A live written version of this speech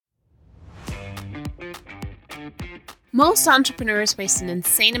Most entrepreneurs waste an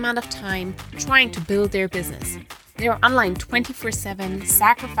insane amount of time trying to build their business. They are online 24/7,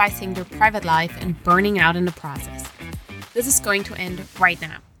 sacrificing their private life and burning out in the process. This is going to end right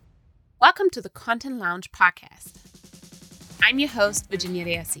now. Welcome to the Content Lounge podcast. I'm your host, Virginia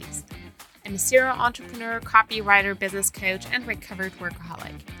de Assis. I'm a serial entrepreneur, copywriter, business coach, and recovered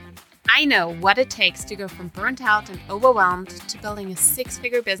workaholic. I know what it takes to go from burnt out and overwhelmed to building a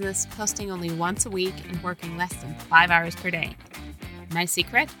six-figure business, posting only once a week and working less than 5 hours per day. My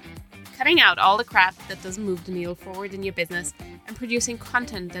secret? Cutting out all the crap that doesn't move the needle forward in your business and producing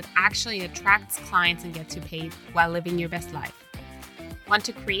content that actually attracts clients and gets you paid while living your best life. Want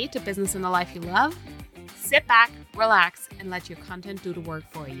to create a business and a life you love? Sit back, relax, and let your content do the work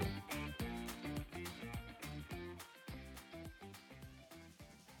for you.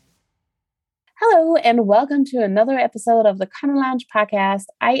 Hello, and welcome to another episode of the Content Lounge podcast.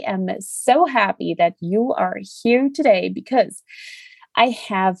 I am so happy that you are here today because I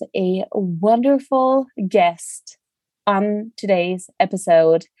have a wonderful guest on today's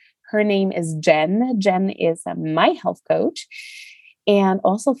episode. Her name is Jen. Jen is my health coach and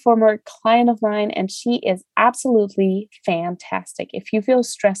also former client of mine, and she is absolutely fantastic. If you feel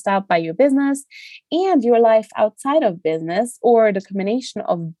stressed out by your business and your life outside of business, or the combination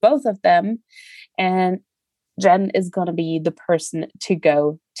of both of them, and Jen is going to be the person to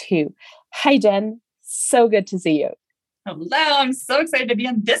go to. Hi, Jen. So good to see you. Hello. I'm so excited to be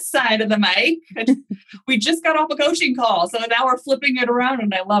on this side of the mic. We just got off a coaching call, so now we're flipping it around,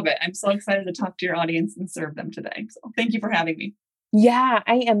 and I love it. I'm so excited to talk to your audience and serve them today. So thank you for having me. Yeah,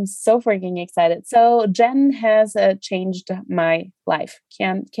 I am so freaking excited. So Jen has changed my life.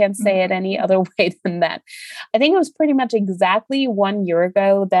 Can't say it any other way than that. I think it was pretty much exactly 1 year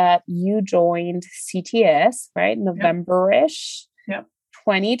ago that you joined CTS, right? November-ish,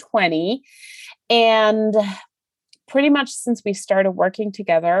 2020. And pretty much since we started working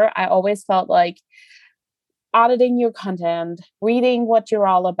together, I always felt like auditing your content, reading what you're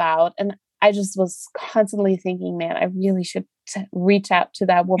all about. And I just was constantly thinking, man, I really should reach out to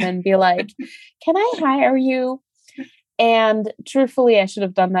that woman and be like, can I hire you? And truthfully, I should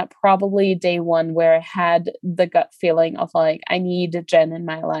have done that probably day one, where I had the gut feeling of like, I need Jen in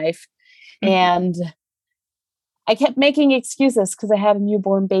my life. And I kept making excuses because I had a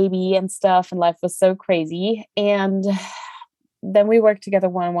newborn baby and stuff, and life was so crazy. And then we worked together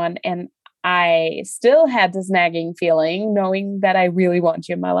one-on-one, and I still had this nagging feeling, knowing that I really want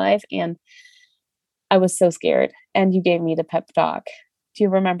you in my life. And I was so scared. And you gave me the pep talk. Do you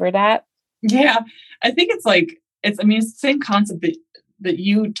remember that? Yeah. I think it's the same concept that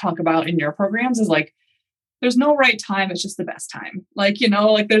you talk about in your programs is like, there's no right time. It's just the best time.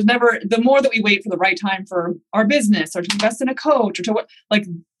 There's never, the more that we wait for the right time for our business or to invest in a coach or to what,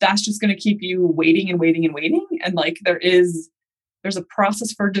 that's just going to keep you waiting and waiting and waiting. And there's a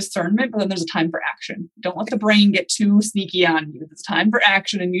process for discernment, but then there's a time for action. Don't let the brain get too sneaky on you. It's time for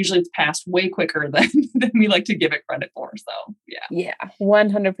action, and usually it's passed way quicker than we like to give it credit for. So, yeah. Yeah,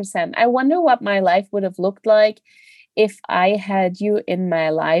 100%. I wonder what my life would have looked like if I had you in my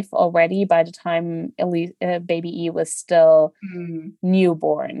life already by the time baby E was still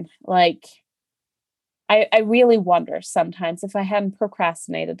newborn. I really wonder sometimes if I hadn't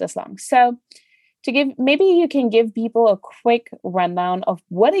procrastinated this long. So, maybe you can give people a quick rundown of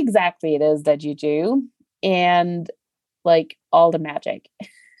what exactly it is that you do and all the magic.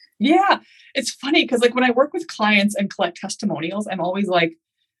 Yeah. It's funny because when I work with clients and collect testimonials, I'm always like,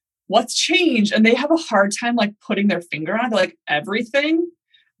 what's changed? And they have a hard time putting their finger on it. They're like, everything.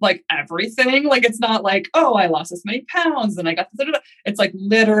 It's not like, oh, I lost this many pounds and I got this. It's like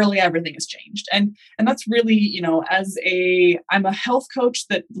literally everything has changed. And that's really, I'm a health coach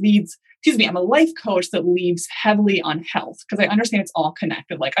that leads, I'm a life coach that leads heavily on health because I understand it's all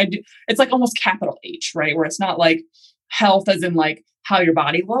connected. It's almost capital H, right? Where it's not like health as in how your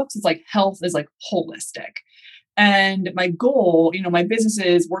body looks. It's like health is holistic. And my goal, my business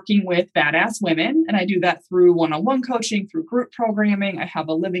is working with badass women. And I do that through one-on-one coaching, through group programming. I have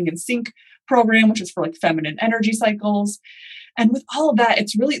a Living in Sync program, which is for feminine energy cycles. And with all of that,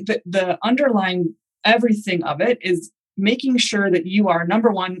 it's really the underlying everything of it is making sure that you are,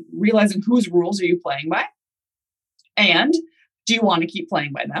 number one, realizing whose rules are you playing by? And do you want to keep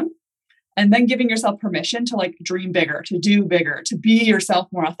playing by them? And then giving yourself permission to dream bigger, to do bigger, to be yourself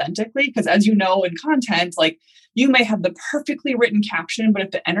more authentically. Because as you know, in content, you may have the perfectly written caption, but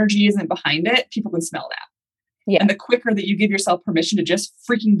if the energy isn't behind it, people can smell that. Yeah. And the quicker that you give yourself permission to just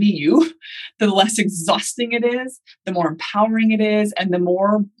freaking be you, the less exhausting it is, the more empowering it is, and the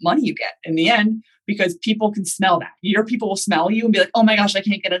more money you get in the end, because people can smell that. Your people will smell you and be like, oh my gosh, I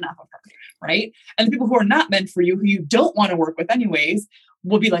can't get enough of her. right? And the people who are not meant for you, who you don't want to work with anyways,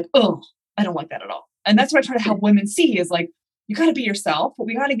 will be like, oh, I don't like that at all. And that's what I try to help women see is like, you got to be yourself, but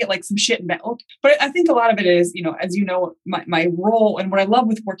we got to get like some shit in bed. But I think a lot of it is, as you know, my role and what I love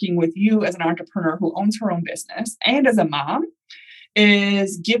with working with you as an entrepreneur who owns her own business and as a mom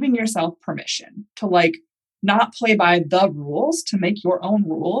is giving yourself permission to like not play by the rules, to make your own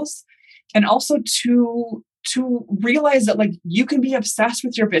rules. And also to realize that like you can be obsessed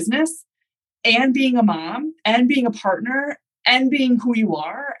with your business and being a mom and being a partner and being who you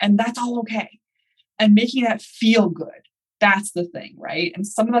are. And that's all okay. And making that feel good. That's the thing, right? And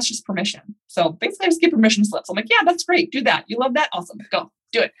some of that's just permission. So basically I just give permission slips. I'm like, yeah, that's great. Do that. You love that? Awesome. Go.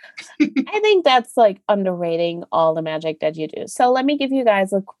 Do it. I think that's like underrating all the magic that you do. So let me give you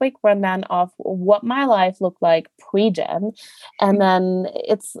guys a quick rundown of what my life looked like pre-Jen, and then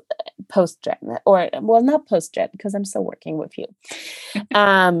it's post-Jen, or well, not post-Jen because I'm still working with you.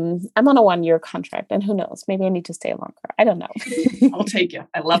 I'm on a 1-year contract, and who knows? Maybe I need to stay longer. I don't know. I'll take you.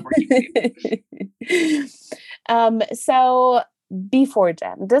 I love working with you. So before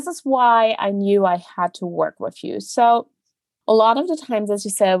Jen, this is why I knew I had to work with you. So a lot of the times, as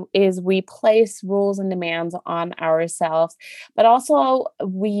you said, is we place rules and demands on ourselves, but also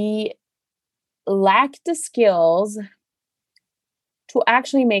we lack the skills to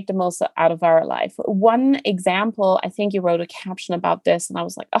actually make the most out of our life. One example, I think you wrote a caption about this, and I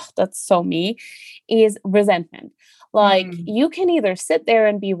was like, oh, that's so me, is resentment. Like you can either sit there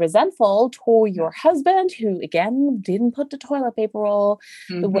and be resentful to your husband who, again, didn't put the toilet paper roll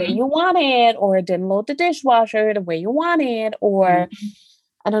the way you wanted, or didn't load the dishwasher the way you wanted, or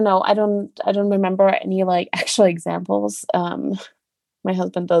I don't know. I don't remember any like actual examples. My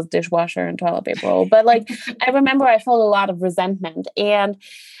husband does dishwasher and toilet paper roll, but like I remember I felt a lot of resentment, and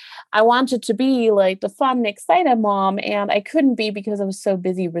I wanted to be like the fun, excited mom, and I couldn't be because I was so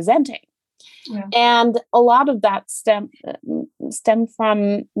busy resenting. Yeah. And a lot of that stemmed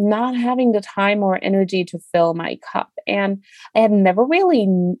from not having the time or energy to fill my cup. And I had never really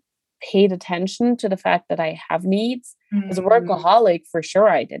paid attention to the fact that I have needs. As a workaholic, for sure,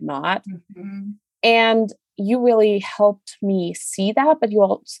 I did not. And you really helped me see that, but you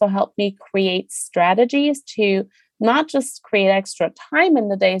also helped me create strategies to not just create extra time in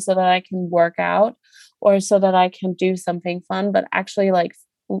the day so that I can work out or so that I can do something fun, but actually like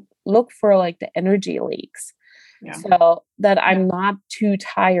look for like the energy leaks so that I'm not too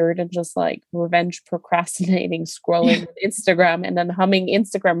tired and just like revenge procrastinating, scrolling Instagram and then humming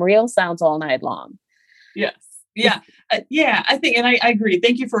Instagram reel sounds all night long. Yes. Yeah. I think, and I agree.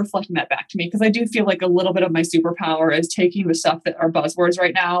 Thank you for reflecting that back to me. Cause I do feel like a little bit of my superpower is taking the stuff that are buzzwords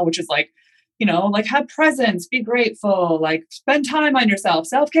right now, which is like, like have presence, be grateful, like spend time on yourself,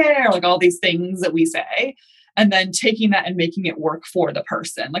 self-care, like all these things that we say. And then taking that and making it work for the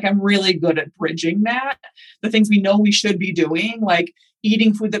person. Like I'm really good at bridging that. The things we know we should be doing, like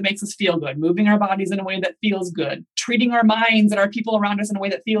eating food that makes us feel good, moving our bodies in a way that feels good, treating our minds and our people around us in a way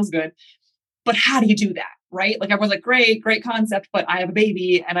that feels good. But how do you do that? Right? Like everyone's like, great concept, but I have a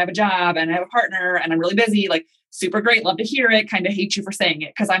baby and I have a job and I have a partner and I'm really busy. Like super great. Love to hear it. Kind of hate you for saying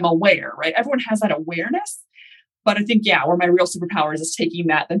it because I'm aware, right? Everyone has that awareness. But I think, where my real superpower is taking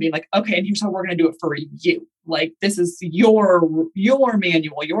that and being like, okay, and here's how we're going to do it for you. Like, this is your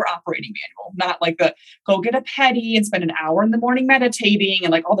manual, your operating manual, not like the go get a pedi and spend an hour in the morning meditating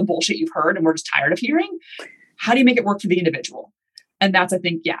and like all the bullshit you've heard and we're just tired of hearing. How do you make it work for the individual? And that's, I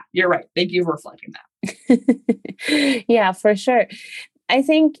think, you're right. Thank you for reflecting that. Yeah, for sure. I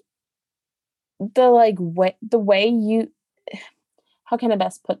think the way you, how can I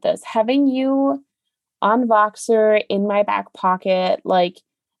best put this? Having you on Voxer in my back pocket, like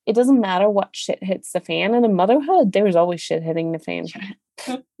it doesn't matter what shit hits the fan. And in motherhood, there's always shit hitting the fan.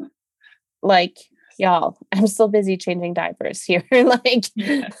 Like, y'all, I'm still busy changing diapers here. Like,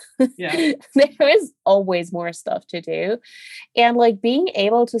 there is always more stuff to do. And like being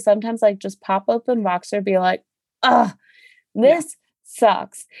able to sometimes like just pop open Voxer, be like, this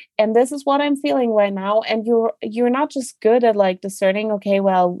sucks. And this is what I'm feeling right now. And you're not just good at like discerning, okay,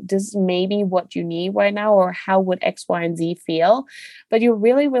 well, this may be what you need right now, or how would X, Y, and Z feel, but you're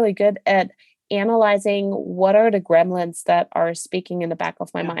really, really good at analyzing what are the gremlins that are speaking in the back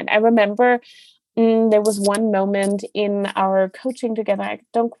of my mind. I remember there was one moment in our coaching together, I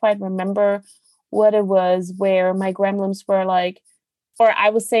don't quite remember what it was, where my gremlins were like, or I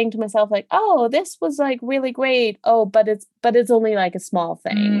was saying to myself, like, oh, this was like really great. Oh, but it's only like a small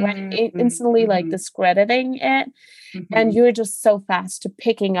thing, right? Instantly like discrediting it. And you're just so fast to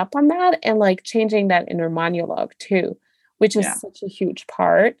picking up on that and like changing that inner monologue too, which is such a huge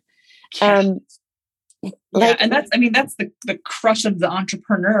part. Yeah. And that's, I mean, that's the crush of the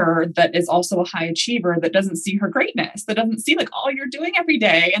entrepreneur that is also a high achiever that doesn't see her greatness, that doesn't see like all you're doing every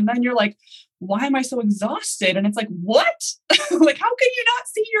day. And then you're like, why am I so exhausted? And it's like, what? Like, how can you not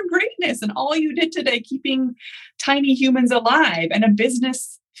see your greatness and all you did today, keeping tiny humans alive and a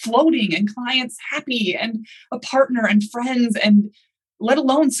business floating and clients happy and a partner and friends and let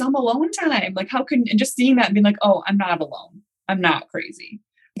alone some alone time? Like, how can, and just seeing that and being like, oh, I'm not alone. I'm not crazy.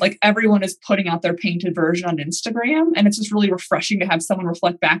 Like everyone is putting out their painted version on Instagram. And it's just really refreshing to have someone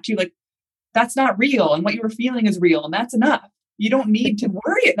reflect back to you, like, that's not real. And what you were feeling is real. And that's enough. You don't need to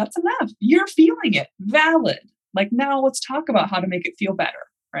worry it. That's enough. You're feeling it. Valid. Like now let's talk about how to make it feel better.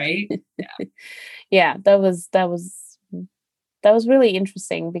 Right. Yeah. Yeah. That was really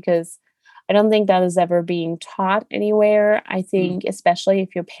interesting because I don't think that is ever being taught anywhere. I think, especially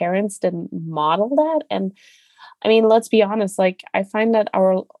if your parents didn't model that. And I mean, let's be honest, like I find that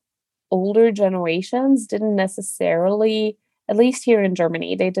our older generations didn't necessarily, at least here in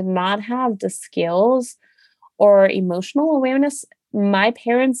Germany, they did not have the skills or emotional awareness. My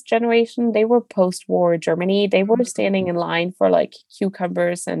parents' generation, they were post-war Germany. They were standing in line for like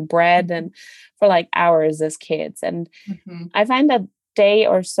cucumbers and bread and for like hours as kids. And I find that they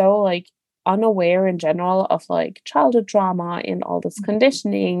are so like unaware in general of like childhood trauma and all this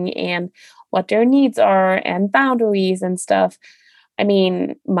conditioning and what their needs are and boundaries and stuff. I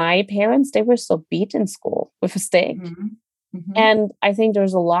mean, my parents, they were still beat in school with a stick. And I think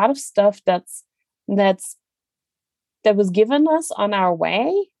there's a lot of stuff that was given us on our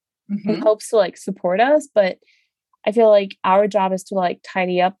way in hopes to like support us. But I feel like our job is to like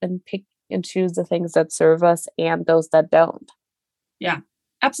tidy up and pick and choose the things that serve us and those that don't. Yeah,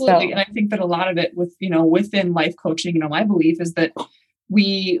 absolutely. So, and I think that a lot of it with, within life coaching, my belief is that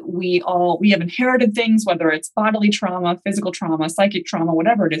we have inherited things, whether it's bodily trauma, physical trauma, psychic trauma,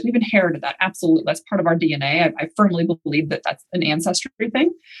 whatever it is, we've inherited that. Absolutely. That's part of our DNA. I firmly believe that that's an ancestry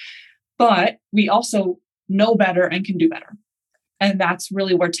thing, but we also know better and can do better. And that's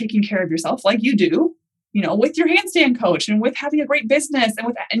really where taking care of yourself, like you do, with your handstand coach and with having a great business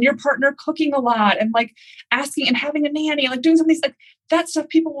and your partner cooking a lot and like asking and having a nanny, like doing some of these, like that stuff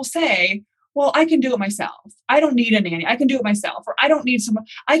people will say, well, I can do it myself. I don't need a nanny. I can do it myself. Or I don't need someone.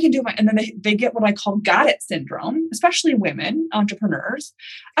 I can do it. And then they get what I call got it syndrome, especially women, entrepreneurs.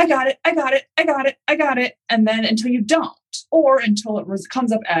 I got it. I got it. I got it. I got it. And then until you don't, or until it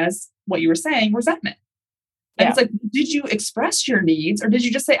comes up as what you were saying, resentment. And it's like, did you express your needs or did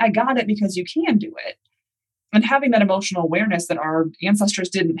you just say, I got it because you can do it? And having that emotional awareness that our ancestors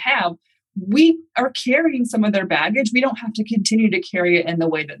didn't have, we are carrying some of their baggage. We don't have to continue to carry it in the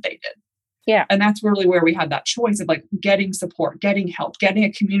way that they did. Yeah. And that's really where we had that choice of like getting support, getting help, getting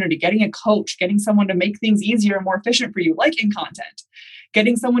a community, getting a coach, getting someone to make things easier and more efficient for you, like in content,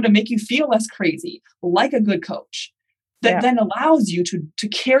 getting someone to make you feel less crazy, like a good coach that then allows you to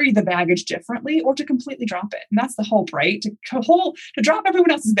carry the baggage differently or to completely drop it. And that's the hope, right? To drop everyone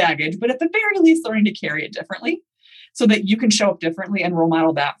else's baggage, but at the very least, learning to carry it differently so that you can show up differently and role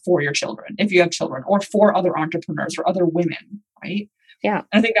model that for your children, if you have children, or for other entrepreneurs or other women, right? Yeah.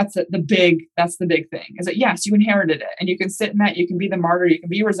 And I think that's the big thing is that, yes, you inherited it and you can sit in that, you can be the martyr, you can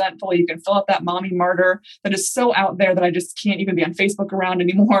be resentful, you can fill up that mommy martyr that is so out there that I just can't even be on Facebook around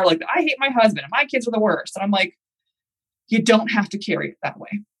anymore. Like, I hate my husband and my kids are the worst. And I'm like, you don't have to carry it that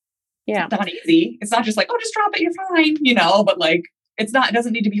way. Yeah. It's not easy. It's not just like, oh, just drop it, you're fine, but like, it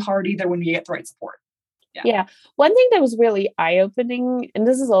doesn't need to be hard either when you get the right support. Yeah. One thing that was really eye-opening, and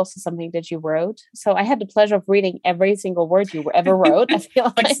this is also something that you wrote. So I had the pleasure of reading every single word you ever wrote. I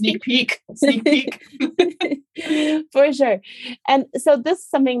feel like sneak peek. For sure. And so this is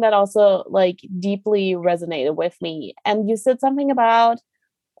something that also like deeply resonated with me. And you said something about,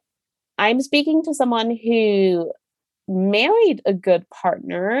 I'm speaking to someone who married a good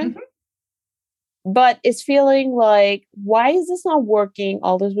partner, but is feeling like, why is this not working?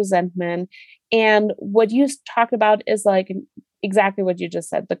 All this resentment. And what you talked about is like exactly what you just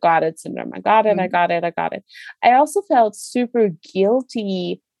said, the got it syndrome. I got it, I got it, I got it. I also felt super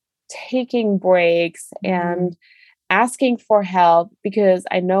guilty taking breaks and asking for help because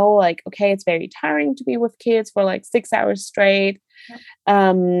I know like, okay, it's very tiring to be with kids for like 6 hours straight.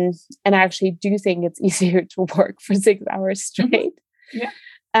 And I actually do think it's easier to work for 6 hours straight.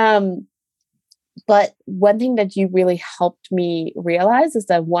 But one thing that you really helped me realize is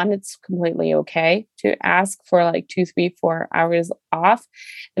that one, it's completely okay to ask for like 2, 3, 4 hours off.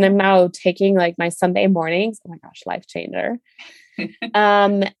 And I'm now taking like my Sunday mornings. Oh my gosh, life changer.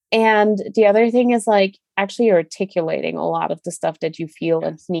 And the other thing is like, actually articulating a lot of the stuff that you feel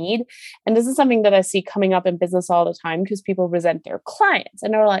and need. And this is something that I see coming up in business all the time because people resent their clients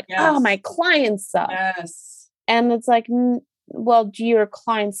and they're like, oh, my clients suck. Yes. And it's like, well, do your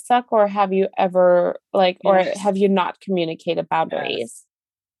clients suck, or have you ever or have you not communicated boundaries? Yes.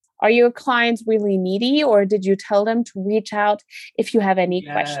 Are your clients really needy, or did you tell them to reach out if you have any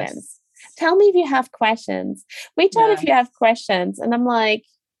questions? Tell me if you have questions. Reach out if you have questions. And I'm like,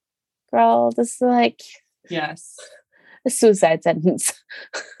 girl, this is like a suicide sentence.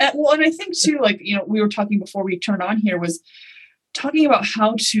 Well, and I think too, we were talking before we turned on here, was talking about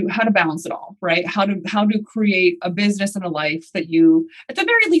how to balance it all, right? How to create a business and a life that you, at the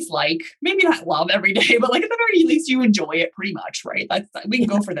very least, maybe not love every day, but at the very least you enjoy it pretty much, right? We can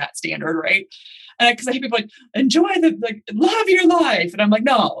go for that standard, right? And because I hear people enjoy love your life, and I'm like,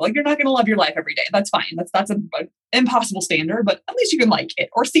 no, you're not going to love your life every day. That's fine. That's an impossible standard, but at least you can like it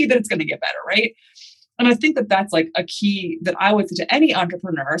or see that it's going to get better, right? And I think that that's a key that I would say to any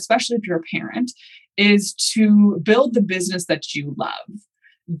entrepreneur, especially if you're a parent, is to build the business that you love.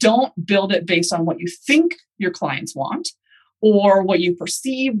 Don't build it based on what you think your clients want or what you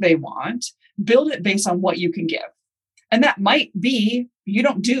perceive they want. Build it based on what you can give. And that might be you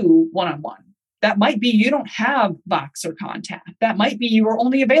don't do one-on-one. That might be you don't have Voxer contact. That might be you are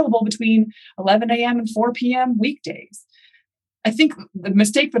only available between 11 a.m. and 4 p.m. weekdays. I think the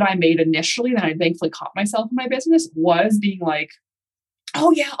mistake that I made initially, that I thankfully caught myself in my business, was being like,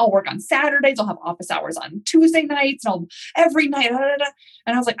 oh yeah, I'll work on Saturdays. I'll have office hours on Tuesday nights, and every night.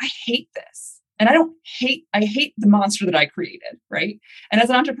 And I was like, I hate this. And I hate the monster that I created, right? And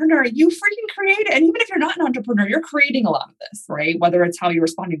as an entrepreneur, you freaking create it. And even if you're not an entrepreneur, you're creating a lot of this, right? Whether it's how you're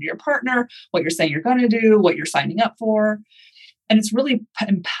responding to your partner, what you're saying you're going to do, what you're signing up for. And it's really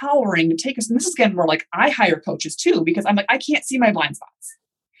empowering to take us. And this is again where I hire coaches too, because I'm I can't see my blind spots.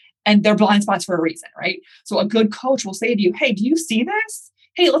 And they're blind spots for a reason, right? So a good coach will say to you, hey, do you see this?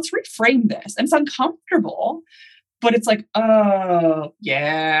 Hey, let's reframe this. And it's uncomfortable, but it's oh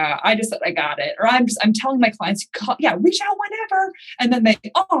yeah, I got it. Or I'm telling my clients, reach out whenever. And then they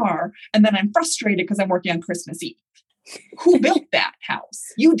are. And then I'm frustrated because I'm working on Christmas Eve. Who built that house?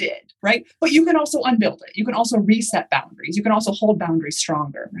 You did, right? But you can also unbuild it. You can also reset boundaries. You can also hold boundaries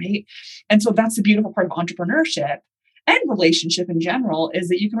stronger, right? And so that's the beautiful part of entrepreneurship and relationship in general, is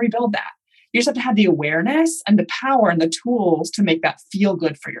that you can rebuild that. You just have to have the awareness and the power and the tools to make that feel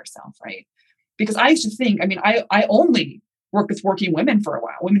good for yourself, right? Because I used to think, I only worked with working women for a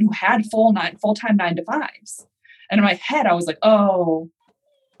while, women who had full-time 9-to-5s. And in my head, I was like, oh,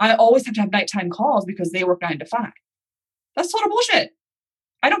 I always have to have nighttime calls because they work 9-to-5. That's total bullshit.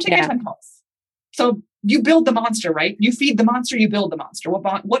 I don't take nighttime calls. So you build the monster, right? You feed the monster, you build the monster.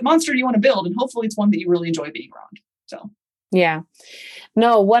 What monster do you want to build? And hopefully it's one that you really enjoy being around. So. Yeah.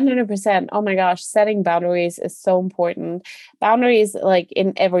 No, 100%. Oh my gosh. Setting boundaries is so important. Boundaries,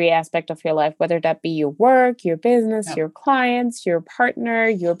 in every aspect of your life, whether that be your work, your business, your clients, your partner,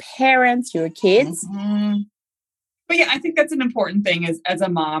 your parents, your kids. Mm-hmm. But yeah, I think that's an important thing as a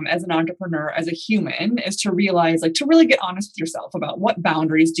mom, as an entrepreneur, as a human, is to realize, to really get honest with yourself about what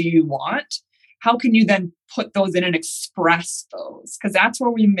boundaries do you want? How can you then put those in and express those? Because that's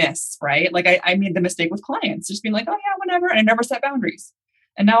where we miss, right? I made the mistake with clients, just being oh yeah, whatever. And I never set boundaries.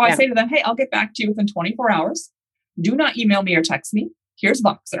 And now I say to them, hey, I'll get back to you within 24 hours. Do not email me or text me. Here's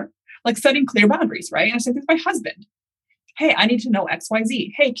Voxer. Setting clear boundaries, right? And I say this to my husband. Hey, I need to know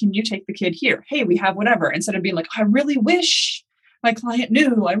XYZ. Hey, can you take the kid here? Hey, we have whatever. Instead of being I really wish my client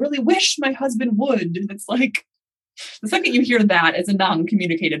knew. I really wish my husband would. And it's the second you hear that, it's a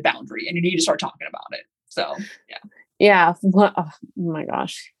non-communicated boundary and you need to start talking about it. So, yeah. Yeah. Oh my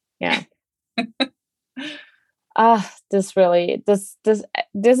gosh. Yeah. This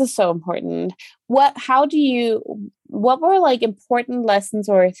is so important. What were important lessons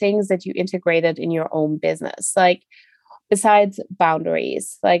or things that you integrated in your own business? Besides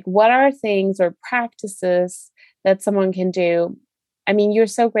boundaries, what are things or practices that someone can do? You're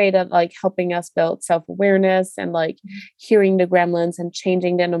so great at helping us build self-awareness and hearing the gremlins and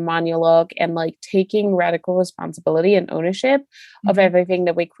changing the inner monologue and taking radical responsibility and ownership of everything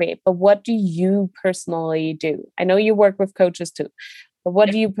that we create. But what do you personally do? I know you work with coaches too, but what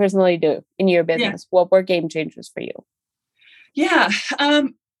do you personally do in your business? What were game changers for you? Yeah.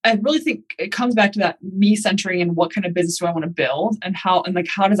 I really think it comes back to that me centering and what kind of business do I want to build and how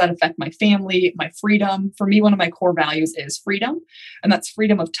does that affect my family, my freedom? For me, one of my core values is freedom, and that's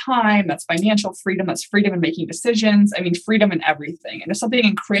freedom of time. That's financial freedom. That's freedom in making decisions. Freedom in everything. And if something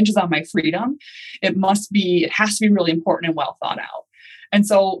infringes on my freedom, it has to be really important and well thought out. And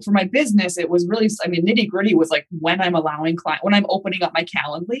so for my business, it was really, I mean, nitty gritty was like when I'm allowing client, when I'm opening up my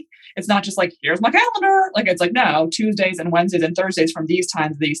Calendly, it's not just like, here's my calendar. Like, it's like, no, Tuesdays and Wednesdays and Thursdays from these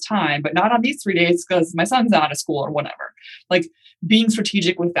times to these time, but not on these 3 days because my son's out of school or whatever. Like being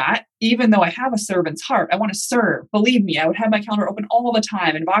strategic with that, even though I have a servant's heart, I want to serve. Believe me, I would have my calendar open all the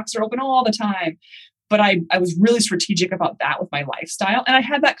time and Voxer open all the time. But I was really strategic about that with my lifestyle. And I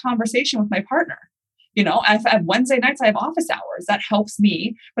had that conversation with my partner. You know, if I have Wednesday nights, I have office hours. That helps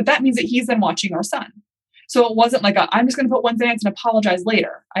me. But that means that he's then watching our son. So it wasn't like, I'm just going to put Wednesday nights and apologize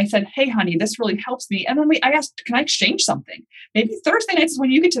later. I said, hey, honey, this really helps me. And then I asked, can I exchange something? Maybe Thursday nights is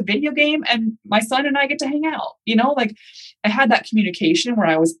when you get to video game and my son and I get to hang out. You know, like I had that communication where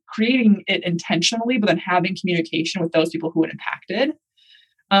I was creating it intentionally, but then having communication with those people who it impacted.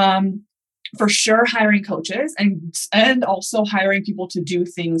 For sure, hiring coaches and also hiring people to do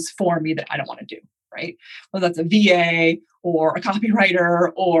things for me that I don't want to do, right? Whether that's a VA or a copywriter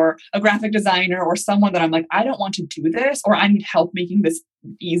or a graphic designer or someone that I'm like, I don't want to do this, or I need help making this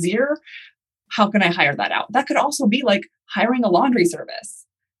easier. How can I hire that out? That could also be like hiring a laundry service,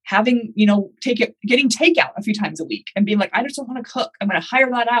 having, you know, getting takeout a few times a week and being like, I just don't want to cook. I'm going to hire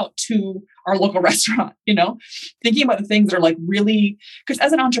that out to our local restaurant, you know, thinking about the things that are like really, because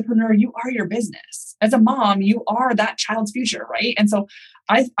as an entrepreneur, you are your business. As a mom, you are that child's future, right? And so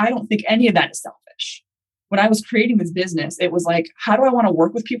I don't think any of that is selfish. When I was creating this business, it was like, how do I want to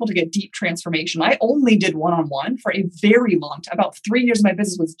work with people to get deep transformation? I only did one-on-one for a very long time. About 3 years of my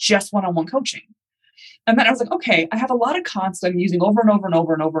business was just one-on-one coaching. And then I was like, okay, I have a lot of concepts I'm using over and over and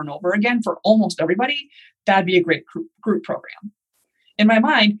over and over and over again for almost everybody. That'd be a great group program. In my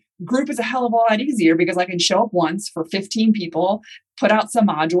mind, group is a hell of a lot easier because I can show up once for 15 people, put out some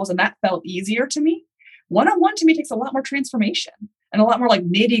modules, and that felt easier to me. One-on-one to me takes a lot more transformation and a lot more like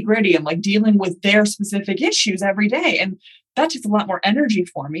nitty gritty and like dealing with their specific issues every day. And that takes a lot more energy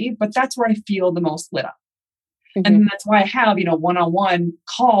for me, but that's where I feel the most lit up. Mm-hmm. And that's why I have, you know, one-on-one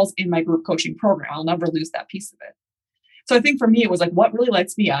calls in my group coaching program. I'll never lose that piece of it. So I think for me, it was like, what really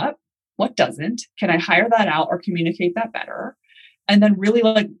lights me up? What doesn't? Can I hire that out or communicate that better? And then really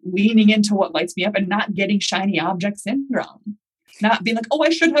like leaning into what lights me up and not getting shiny object syndrome. Not being like, oh, I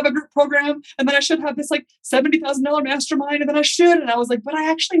should have a group program. And then I should have this like $70,000 mastermind. And then I should. And I was like, but I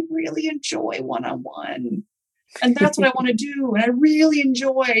actually really enjoy one-on-one. And that's what I want to do. And I really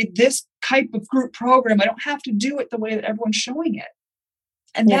enjoy this type of group program. I don't have to do it the way that everyone's showing it.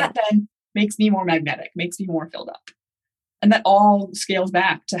 And that then makes me more magnetic, makes me more filled up. And that all scales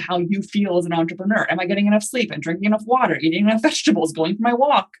back to how you feel as an entrepreneur. Am I getting enough sleep and drinking enough water, eating enough vegetables, going for my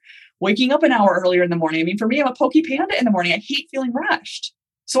walk, waking up an hour earlier in the morning? I mean, for me, I'm a pokey panda in the morning. I hate feeling rushed.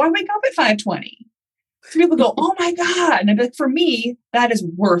 So I wake up at 5:20. So people go, oh my God. And I'm like, for me, that is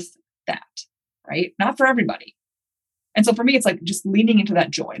worth that, right? Not for everybody. And so for me, it's like just leaning into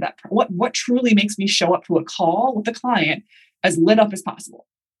that joy, that what truly makes me show up to a call with the client as lit up as possible.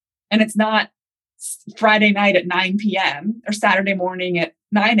 And it's not Friday night at 9 p.m. or Saturday morning at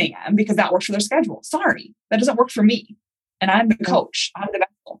 9 a.m. because that works for their schedule. Sorry, that doesn't work for me. And I'm the coach. I'm the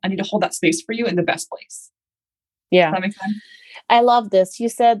vessel. I need to hold that space for you in the best place. Yeah. Does that make sense? I love this. You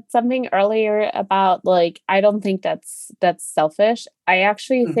said something earlier about like, I don't think that's selfish. I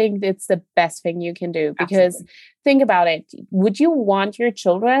actually think it's the best thing you can do because Absolutely. Think about it. Would you want your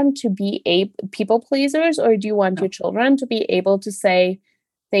children to be people pleasers, or do you want your children to be able to say,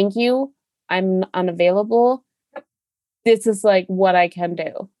 thank you, I'm unavailable. This is like what I can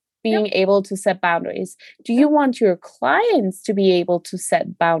do. Being able to set boundaries. Do you want your clients to be able to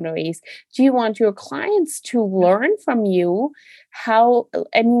set boundaries? Do you want your clients to learn from you how,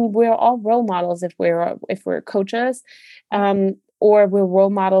 I mean, we're all role models if we're coaches, or we're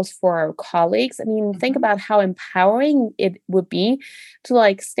role models for our colleagues. I mean, think about how empowering it would be to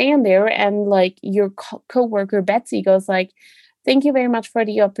like stand there and like your coworker Betsy goes like, thank you very much for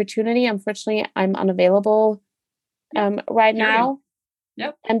the opportunity. Unfortunately, I'm unavailable right now.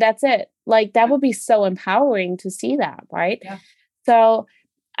 Yep. And that's it. Like that would be so empowering to see that, right? Yeah. So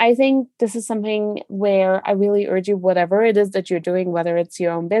I think this is something where I really urge you, whatever it is that you're doing, whether it's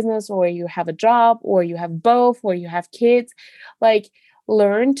your own business or you have a job or you have both or you have kids, like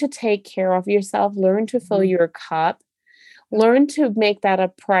learn to take care of yourself, learn to fill your cup, learn to make that a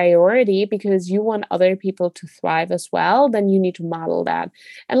priority because you want other people to thrive as well. Then you need to model that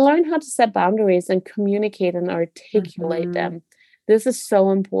and learn how to set boundaries and communicate and articulate them. This is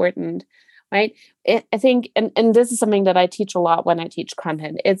so important, right? I think, and this is something that I teach a lot when I teach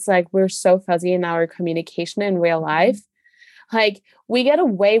content. It's like, we're so fuzzy in our communication in real life. Like we get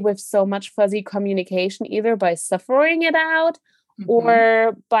away with so much fuzzy communication, either by suffering it out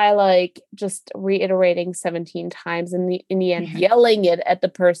or by like just reiterating 17 times in the end, yelling it at the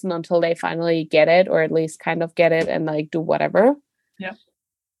person until they finally get it, or at least kind of get it and like do whatever. Yeah.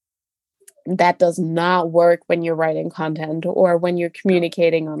 That does not work when you're writing content or when you're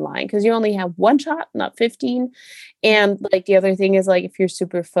communicating online, because you only have one shot, not 15. And like the other thing is, like, if you're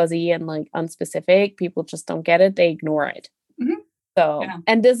super fuzzy and like unspecific, people just don't get it. They ignore it. So,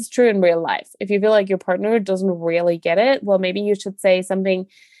 and this is true in real life. If you feel like your partner doesn't really get it, well, maybe you should say something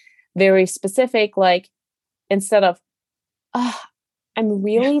very specific, like, instead of, I'm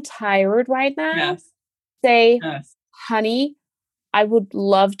really tired right now, say, honey, I would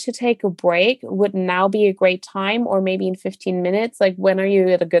love to take a break. Would now be a great time, or maybe in 15 minutes? Like, when are you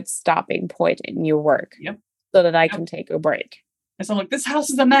at a good stopping point in your work? So that I can take a break. And so I'm like, this house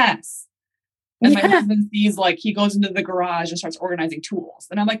is a mess. And my husband sees, like, he goes into the garage and starts organizing tools.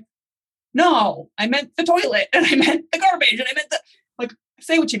 And I'm like, no, I meant the toilet, and I meant the garbage, and I meant the, like,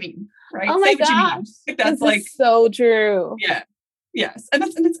 say what you mean, right? Oh my gosh. That's this like is so true. Yeah. Yes. And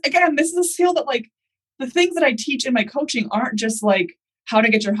it's again, this is a skill that, like, the things that I teach in my coaching aren't just like how to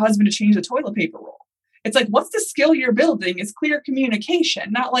get your husband to change the toilet paper roll. It's like, what's the skill you're building is clear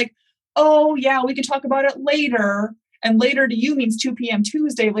communication, not like, oh yeah, we can talk about it later. And later to you means 2 p.m.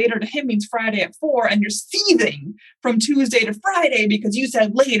 Tuesday. Later to him means Friday at 4. And you're seething from Tuesday to Friday because you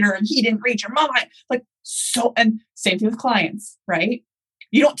said later and he didn't read your mind. Like, so, and same thing with clients, right?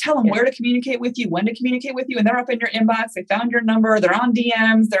 You don't tell them where to communicate with you, when to communicate with you, and they're up in your inbox. They found your number. They're on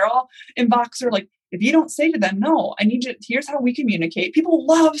DMs. They're all in Voxer. Like, if you don't say to them, no, I need you, here's how we communicate. People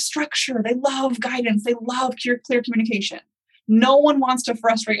love structure. They love guidance. They love clear communication. No one wants to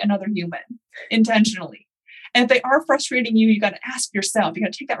frustrate another human intentionally. And if they are frustrating you, you got to ask yourself, you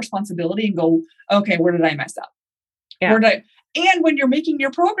got to take that responsibility and go, okay, where did I mess up? And when you're making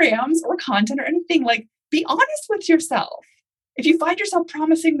your programs or content or anything, like, be honest with yourself. If you find yourself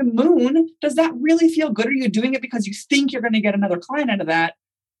promising the moon, does that really feel good? Or are you doing it because you think you're going to get another client out of that,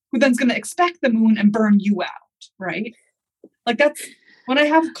 who then's going to expect the moon and burn you out, right? Like, that's when I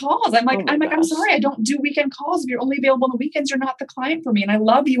have calls, I'm like, I'm sorry, I don't do weekend calls. If you're only available on the weekends, you're not the client for me. And I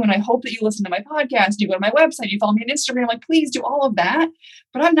love you. And I hope that you listen to my podcast, you go to my website, you follow me on Instagram. Like, please do all of that.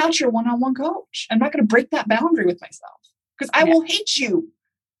 But I'm not your one-on-one coach. I'm not going to break that boundary with myself, because I will hate you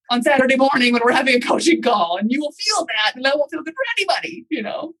on Saturday morning when we're having a coaching call, and you will feel that, and that won't feel good for anybody, you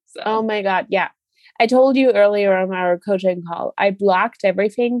know? So. Oh my God. Yeah. I told you earlier on our coaching call, I blocked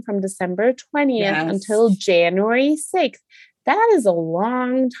everything from December 20th until January 6th. That is a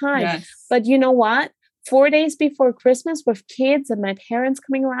long time. Yes. But you know what? 4 days before Christmas with kids and my parents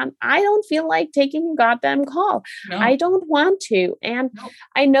coming around, I don't feel like taking a goddamn call. No. I don't want to. And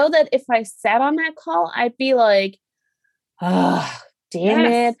I know that if I sat on that call, I'd be like, oh, damn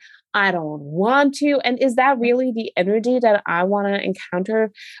it. I don't want to. And is that really the energy that I want to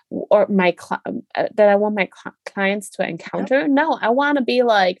encounter, or that I want my clients to encounter? No, I want to be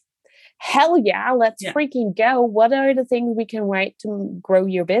like, hell yeah, let's freaking go. What are the things we can write to grow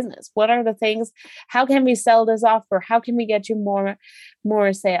your business? What are the things? How can we sell this offer? How can we get you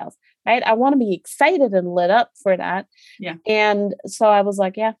more sales? Right? I want to be excited and lit up for that. Yeah. And so I was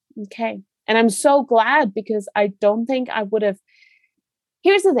like, yeah, okay. And I'm so glad, because I don't think I would have.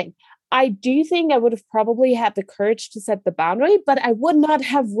 Here's the thing. I do think I would have probably had the courage to set the boundary, but I would not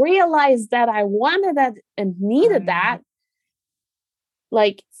have realized that I wanted that and needed that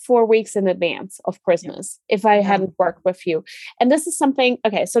like 4 weeks in advance of Christmas if I hadn't worked with you. And this is something,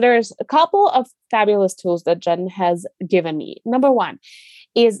 okay, so there's a couple of fabulous tools that Jen has given me. Number one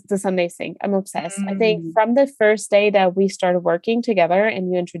is the Sunday Sync. I'm obsessed. I think from the first day that we started working together and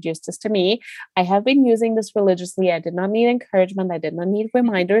you introduced this to me, I have been using this religiously. I did not need encouragement. I did not need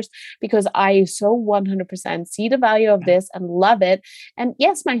reminders, because I so 100% see the value of this and love it. And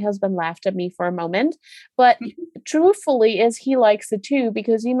yes, my husband laughed at me for a moment, but truthfully is he likes it too,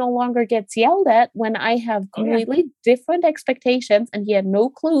 because he no longer gets yelled at when I have completely different expectations, and he had no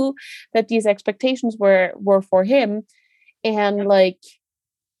clue that these expectations were for him. And like,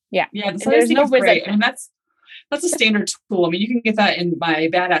 there's no great. I mean, that's a standard tool. I mean, you can get that in my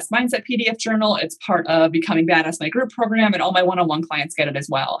Badass Mindset PDF journal. It's part of Becoming Badass, my group program, and all my one-on-one clients get it as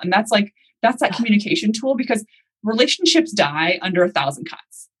well. And that's that communication tool, because relationships die under 1,000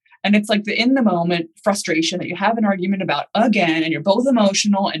 cuts. And it's like the in the moment frustration that you have an argument about again, and you're both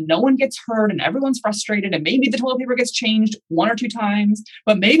emotional and no one gets hurt and everyone's frustrated, and maybe the toilet paper gets changed 1 or 2 times,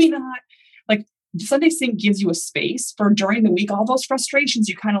 but maybe not. Like, Sunday Sync gives you a space for during the week, all those frustrations,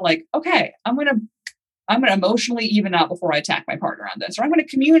 you kind of like, okay, I'm going I'm going to emotionally even out before I attack my partner on this, or I'm going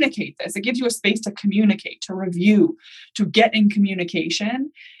to communicate this. It gives you a space to communicate, to review, to get in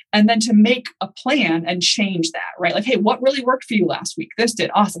communication, and then to make a plan and change that, right? Like, hey, what really worked for you last week? This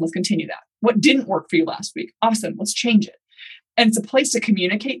did. Awesome. Let's continue that. What didn't work for you last week? Awesome. Let's change it. And it's a place to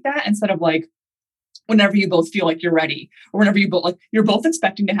communicate that instead of like, whenever you both feel like you're ready, or whenever you both like, you're both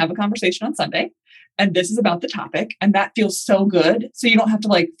expecting to have a conversation on Sunday, and this is about the topic, and that feels so good. So you don't have to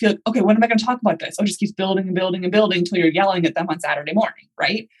like feel, okay, when am I going to talk about this? Oh, it just keeps building and building and building until you're yelling at them on Saturday morning,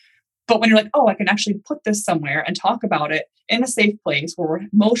 right? But when you're like, oh, I can actually put this somewhere and talk about it in a safe place where we're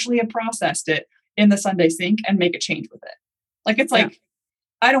emotionally have processed it in the Sunday sync and make a change with it. Like, it's like,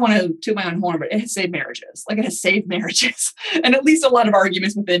 I don't want to toot my own horn, but it has saved marriages. Like, it has saved marriages and at least a lot of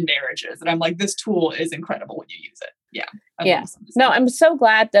arguments within marriages. And I'm like, this tool is incredible when you use it. Yeah. Yeah. No, I'm so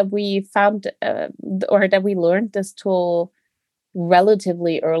glad that we found or that we learned this tool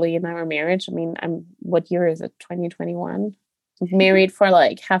relatively early in our marriage. I mean, what year is it? 2021? Married for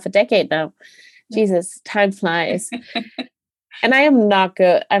like half a decade now. Jesus, time flies. And I am not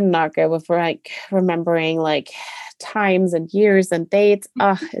good. I'm not good with like remembering like times and years and dates.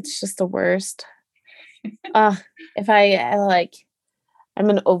 It's just the worst. If I like, I'm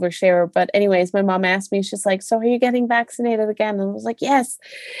an oversharer. But anyways, my mom asked me, she's like, so are you getting vaccinated again? And I was like, yes.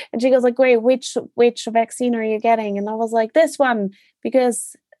 And she goes like, great, which vaccine are you getting? And I was like, this one,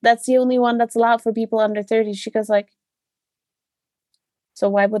 because that's the only one that's allowed for people under 30. She goes like, so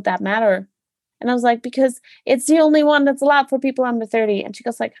why would that matter? And I was like, because it's the only one that's allowed for people under 30. And she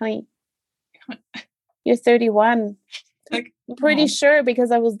goes like, honey, you're 31. Like, I'm pretty sure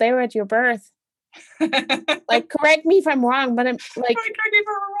because I was there at your birth. Like, correct me if I'm wrong, but I'm like,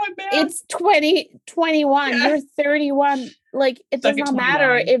 it's 2021. You're 31. Like, it does not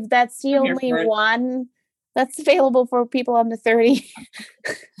matter if that's the only one that's available for people under 30.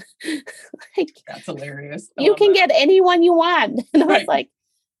 Like, that's hilarious. You can get anyone you want. And I was like,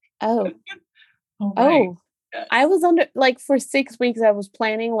 oh. Yes. I was under, like, for 6 weeks, I was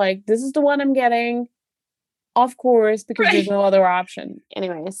planning, like, this is the one I'm getting. Of course, because there's no other option.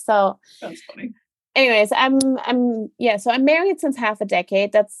 Anyways, so. That's funny. Anyways, so I'm married since half a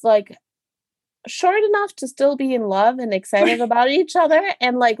decade. That's like short enough to still be in love and excited about each other,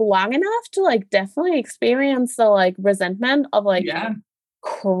 and like long enough to like definitely experience the like resentment of like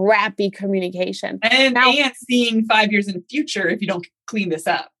crappy communication. And seeing 5 years in the future, if you don't clean this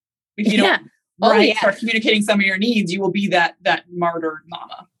up, if you don't start communicating some of your needs, you will be that martyr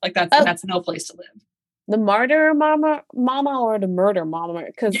mama. Like that's no place to live. The martyr mama or the murder mama?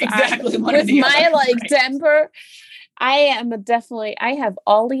 Because exactly with my like temper, I have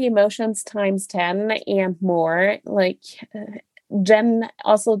all the emotions times 10 and more. Like Jen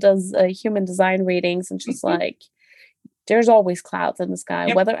also does human design readings, and she's like, there's always clouds in the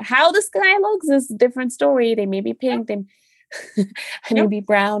sky. How the sky looks is a different story. They may be pink, they may be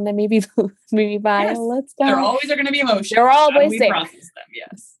brown, they may be blue, maybe violet. Yes. There always are going to be emotions. They're always there. Process them.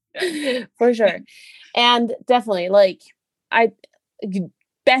 Yes. For sure. And definitely, like,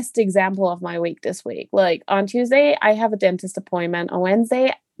 best example of my week this week. Like, on Tuesday, I have a dentist appointment. On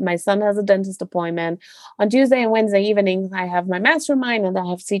Wednesday, my son has a dentist appointment. On Tuesday and Wednesday evenings, I have my mastermind, and I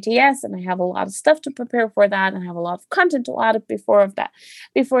have CTS, and I have a lot of stuff to prepare for that, and I have a lot of content to audit before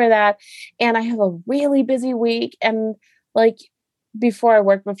that. And I have a really busy week. And like, before I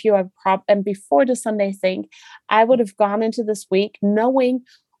worked with you, and before the Sunday thing, I would have gone into this week knowing,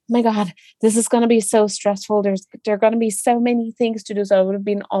 oh my God, this is going to be so stressful. There are going to be so many things to do. So I would have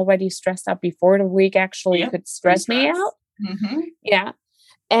been already stressed out before the week actually could stress me out. Mm-hmm. Yeah.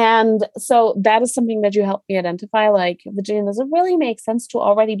 And so that is something that you helped me identify. Like, Virginia, does it really make sense to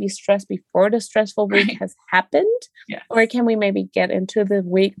already be stressed before the stressful week has happened? Yes. Or can we maybe get into the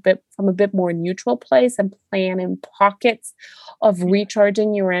week from a bit more neutral place and plan in pockets of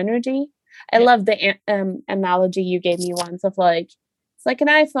recharging your energy? I love the analogy you gave me once of like, it's like an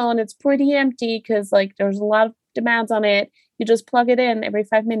iPhone. It's pretty empty because like there's a lot of demands on it. You just plug it in every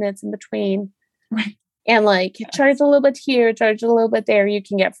 5 minutes in between. Right. And like charge a little bit here, charge a little bit there. You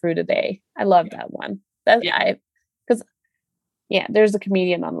can get through the day. I love that one. Because there's a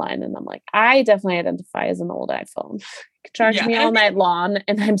comedian online, and I'm like, I definitely identify as an old iPhone. Charge me all night long,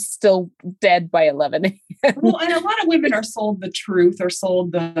 and I'm still dead by 11 a.m. Well, and a lot of women are sold the truth, or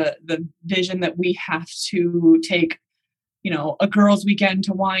sold the vision that we have to take, a girls' weekend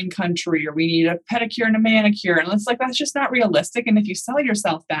to wine country, or we need a pedicure and a manicure. And it's like, that's just not realistic. And if you sell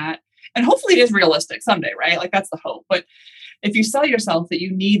yourself that, and hopefully it is realistic someday, right? Like, that's the hope. But if you sell yourself that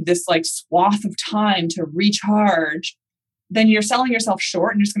you need this like swath of time to recharge, then you're selling yourself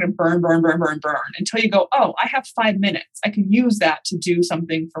short and you're just going to burn until you go, oh, I have 5 minutes. I can use that to do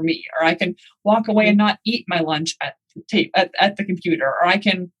something for me. Or I can walk away and not eat my lunch at the computer. Or I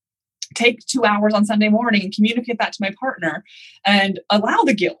can take 2 hours on Sunday morning and communicate that to my partner and allow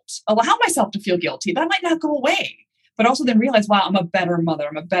myself to feel guilty. That might not go away, but also then realize, wow, I'm a better mother.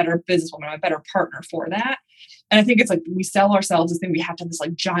 I'm a better businesswoman. I'm a better partner for that. And I think it's like we sell ourselves this thing. We have to have this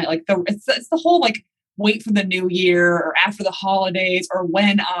like giant, like it's the whole like wait for the new year or after the holidays or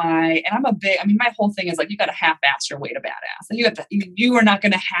my whole thing is like, you got to half-ass your way to badass. And you are not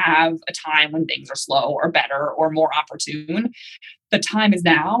going to have a time when things are slow or better or more opportune. The time is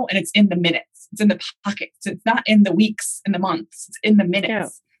now, and it's in the minutes. It's in the pockets. It's not in the weeks and the months. It's in the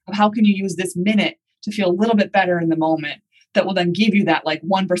minutes of how can you use this minute to feel a little bit better in the moment that will then give you that like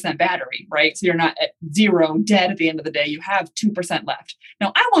 1% battery, right? So you're not at zero dead at the end of the day. You have 2% left.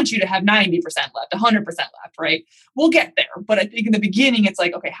 Now, I want you to have 90% left, 100% left, right? We'll get there. But I think in the beginning, it's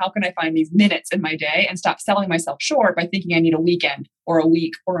like, okay, how can I find these minutes in my day and stop selling myself short by thinking I need a weekend or a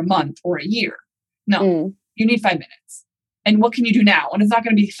week or a month or a year? No, you need 5 minutes. And what can you do now? And it's not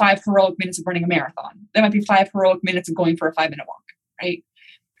going to be 5 heroic minutes of running a marathon. That might be 5 heroic minutes of going for a 5-minute walk, right?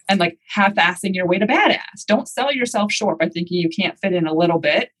 And like half-assing your way to badass. Don't sell yourself short by thinking you can't fit in a little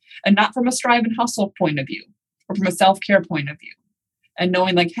bit, and not from a strive and hustle point of view or from a self-care point of view. And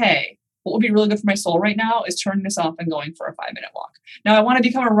knowing like, hey, what would be really good for my soul right now is turning this off and going for a 5-minute walk. Now I want to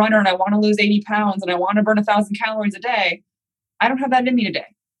become a runner and I want to lose 80 pounds and I want to burn 1,000 calories a day. I don't have that in me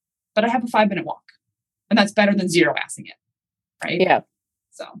today, but I have a 5-minute walk, and that's better than zero-assing it. Right? Yeah.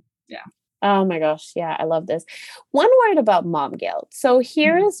 So, yeah. Oh my gosh. Yeah, I love this. One word about mom guilt. So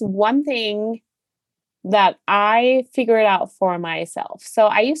here is one thing that I figured out for myself. So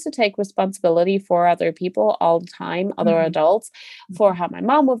I used to take responsibility for other people all the time, other adults, for how my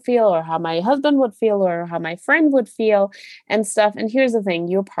mom would feel or how my husband would feel or how my friend would feel and stuff. And here's the thing,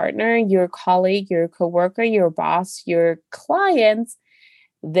 your partner, your colleague, your coworker, your boss, your clients,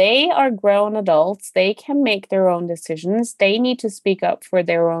 they are grown adults. They can make their own decisions. They need to speak up for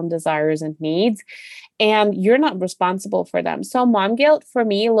their own desires and needs. And you're not responsible for them. So mom guilt for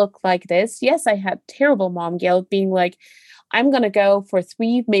me looked like this. Yes, I had terrible mom guilt being like, I'm going to go for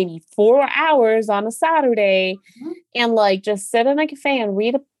 3, maybe 4 hours on a Saturday and like just sit in a cafe and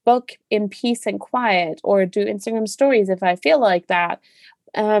read a book in peace and quiet or do Instagram stories if I feel like that.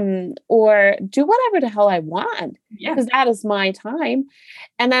 Or do whatever the hell I want because that is my time.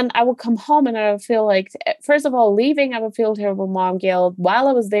 And then I would come home and I would feel like, first of all, leaving, I would feel terrible mom guilt. While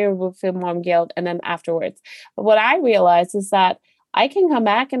I was there, I would feel mom guilt. And then afterwards, but what I realized is that I can come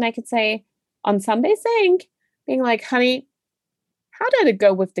back and I could say on Sunday sync, being like, honey, how did it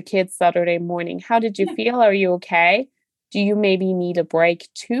go with the kids Saturday morning? How did you feel? Are you okay? Do you maybe need a break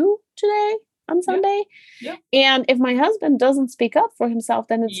too today? On Sunday. Yeah. And if my husband doesn't speak up for himself,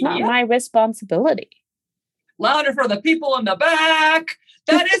 then it's not my responsibility. Louder for the people in the back.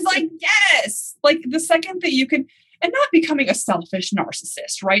 That is like, yes. Like the second that you can, and not becoming a selfish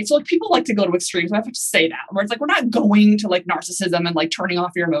narcissist, right? So like people like to go to extremes. I have to say that where it's like, we're not going to like narcissism and like turning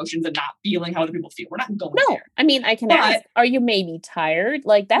off your emotions and not feeling how other people feel. We're not going there. I mean, I can ask, are you maybe tired?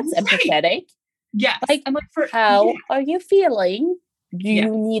 Like that's empathetic. Yes. Like how are you feeling? Do you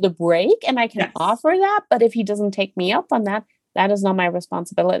need a break? And I can offer that. But if he doesn't take me up on that, that is not my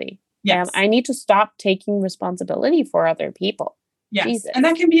responsibility. Yes. I need to stop taking responsibility for other people. Yes. Jesus. And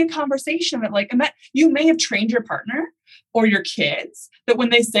that can be a conversation that like, and that you may have trained your partner or your kids that when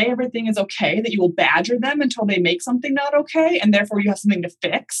they say everything is okay, that you will badger them until they make something not okay. And therefore you have something to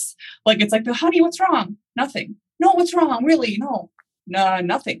fix. Like, it's like, honey, what's wrong? Nothing. No, what's wrong? Really? No,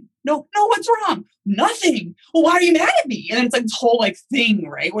 nothing. No, what's wrong? Nothing. Well, why are you mad at me? And then it's like this whole like thing,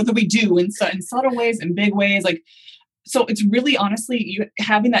 right? What do we do in subtle ways and big ways? Like, so it's really honestly, you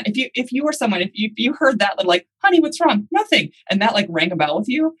having that, if you were someone, if you heard that, like, honey, what's wrong? Nothing. And that like rang a bell with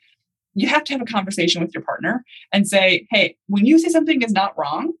you, you have to have a conversation with your partner and say, hey, when you say something is not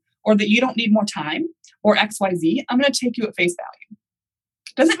wrong or that you don't need more time or XYZ, I'm going to take you at face value.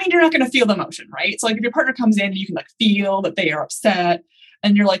 Doesn't mean you're not going to feel the emotion, right? So like if your partner comes in and you can like feel that they are upset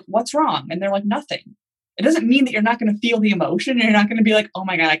and you're like, what's wrong? And they're like, nothing. It doesn't mean that you're not going to feel the emotion. You're not going to be like, oh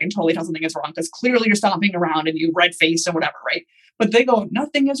my God, I can totally tell something is wrong because clearly you're stomping around and you red faced or whatever, right? But they go,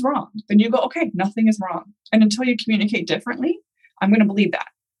 nothing is wrong. Then you go, okay, nothing is wrong. And until you communicate differently, I'm going to believe that.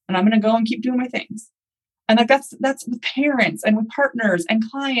 And I'm going to go and keep doing my things. And like that's with parents and with partners and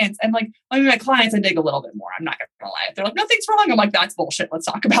clients. And like, I mean, my clients, I dig a little bit more. I'm not gonna lie. If they're like, nothing's wrong, I'm like, that's bullshit. Let's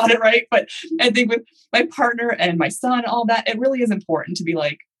talk about it, right? But I think with my partner and my son, all that, it really is important to be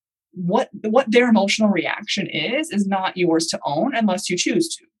like, what their emotional reaction is not yours to own unless you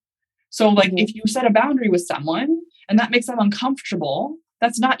choose to. So like if you set a boundary with someone and that makes them uncomfortable,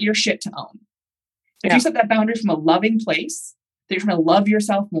 that's not your shit to own. If Yeah. you set that boundary from a loving place, that you're trying to love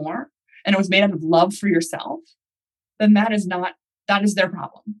yourself more, and it was made out of love for yourself, then that is their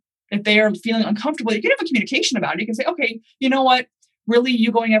problem. If they are feeling uncomfortable, you can have a communication about it. You can say, okay, you know what? Really,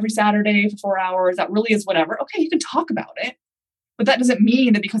 you going every Saturday for 4 hours, that really is whatever. Okay, you can talk about it. But that doesn't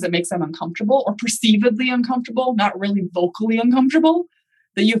mean that because it makes them uncomfortable or perceivedly uncomfortable, not really vocally uncomfortable,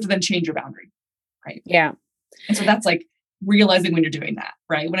 that you have to then change your boundary. Right. Yeah. And so that's like realizing when you're doing that,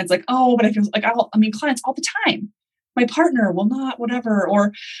 right? When it's like, oh, but I feel like, clients all the time, my partner will not, whatever.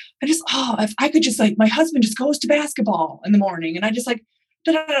 Or if I could just like, my husband just goes to basketball in the morning and I just like,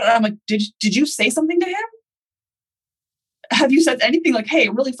 I'm like, did you say something to him? Have you said anything like, hey,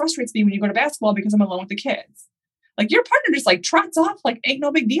 it really frustrates me when you go to basketball because I'm alone with the kids? Like your partner just like trots off, like ain't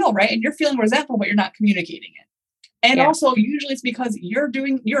no big deal, right? And you're feeling resentful, but you're not communicating it. And also usually it's because you're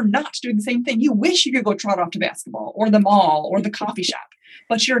not doing the same thing. You wish you could go trot off to basketball or the mall or the coffee shop,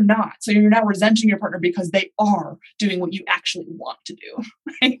 but you're not. So you're now resenting your partner because they are doing what you actually want to do.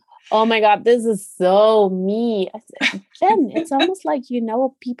 Right? Oh my God, this is so me. Jen, it's almost like you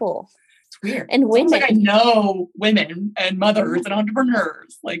know people. Weird. And women. Like I know women and mothers and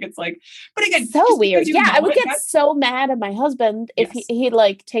entrepreneurs. Like it's like, but again, so weird. Yeah, I would get so mad at my husband if he'd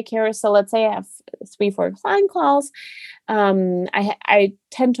like take care of. So let's say I have 3-4 client calls. I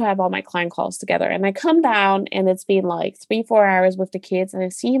tend to have all my client calls together, and I come down, and it's been like 3-4 hours with the kids, and I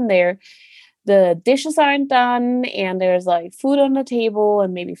see him there. The dishes aren't done, and there's like food on the table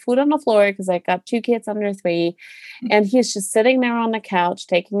and maybe food on the floor because I got 2 kids under 3, and he's just sitting there on the couch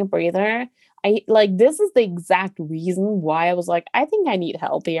taking a breather. This is the exact reason why I was like, I think I need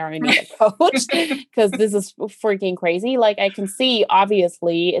help here. I need a coach because this is freaking crazy. Like I can see,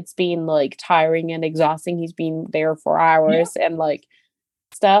 obviously, it's been like tiring and exhausting. He's been there for hours and like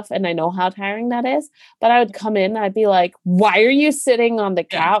stuff, and I know how tiring that is. But I would come in and I'd be like, why are you sitting on the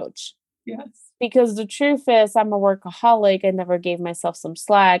couch? Yes. Because the truth is, I'm a workaholic. I never gave myself some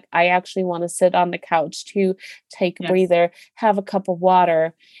slack. I actually want to sit on the couch to take a breather, have a cup of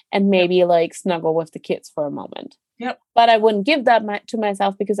water, and maybe like snuggle with the kids for a moment. Yep. But I wouldn't give that to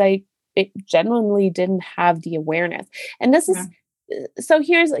myself because I genuinely didn't have the awareness. And this is so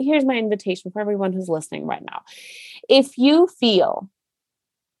here's my invitation for everyone who's listening right now. If you feel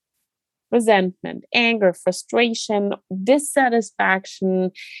resentment, anger, frustration,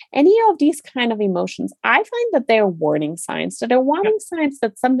 dissatisfaction, any of these kind of emotions, I find that they're warning signs. So they're warning signs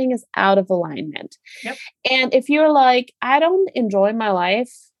that something is out of alignment. Yep. And if you're like, I don't enjoy my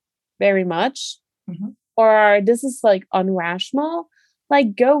life very much, or this is like unrational,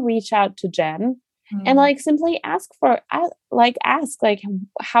 like go reach out to Jen and like simply ask, how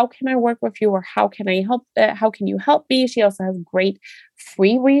can I work with you, or how can I help? How can you help me? She also has great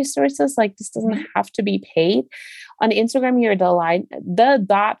free resources. Like this doesn't have to be paid. On Instagram, you're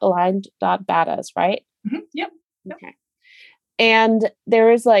the.aligned.badass, right? Yep. Okay. And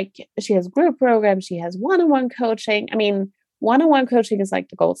there is like, she has group programs. She has one-on-one coaching. I mean, one-on-one coaching is like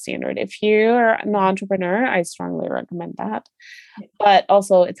the gold standard. If you're an entrepreneur, I strongly recommend that. But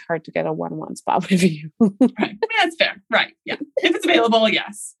also it's hard to get a one-on-one spot with you. Right. I mean, that's fair. Right. Yeah. If it's available,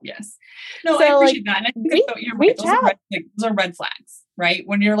 yes. Yes. No, so I appreciate that. And I think you're right. Those are red flags, right?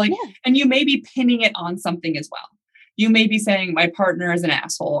 When you're like, and you may be pinning it on something as well. You may be saying my partner is an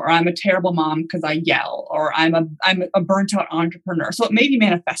asshole, or I'm a terrible mom because I yell, or I'm a burnt out entrepreneur. So it may be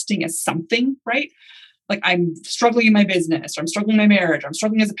manifesting as something, right? Like I'm struggling in my business, or I'm struggling in my marriage, or I'm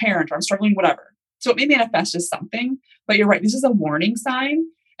struggling as a parent, or I'm struggling whatever. So it may manifest as something, but you're right. This is a warning sign,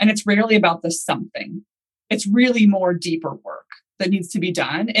 and it's rarely about the something. It's really more deeper work that needs to be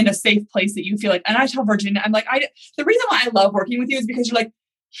done in a safe place that you feel like. And I tell Virginia, I'm like, the reason why I love working with you is because you're like,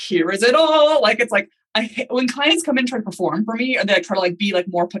 here is it all. Like it's like when clients come in and try to perform for me, or they try to like be like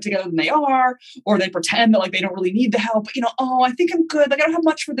more put together than they are, or they pretend that like they don't really need the help. But, I think I'm good. Like I don't have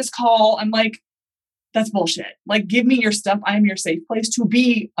much for this call. I'm like, that's bullshit. Like, give me your stuff. I am your safe place to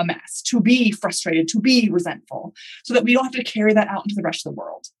be a mess, to be frustrated, to be resentful, so that we don't have to carry that out into the rest of the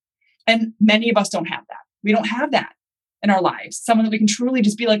world. And many of us don't have that. We don't have that in our lives. Someone that we can truly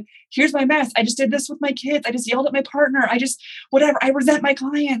just be like, here's my mess. I just did this with my kids. I just yelled at my partner. Whatever. I resent my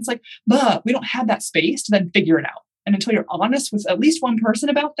clients. Like, but we don't have that space to then figure it out. And until you're honest with at least one person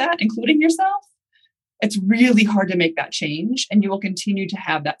about that, including yourself, it's really hard to make that change. And you will continue to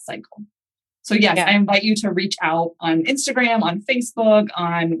have that cycle. So yes, I invite you to reach out on Instagram, on Facebook,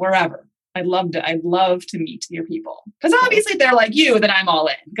 on wherever. I'd love to meet your people. Because obviously they're like you, that I'm all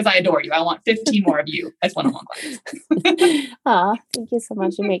in, because I adore you. I want 15 more of you as one-on-one clients. Aw, thank you so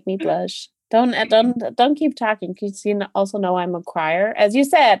much. You make me blush. Don't keep talking, because also know I'm a crier. As you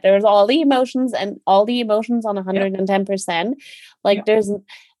said, there's all the emotions on Yep. 110%. Like Yep. there's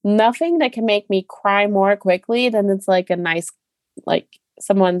nothing that can make me cry more quickly than it's like a nice, like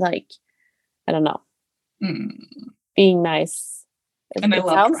someone like, I don't know, being nice. And I It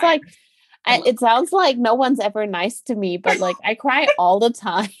love sounds crying. like it sounds like no one's ever nice to me, but like I cry all the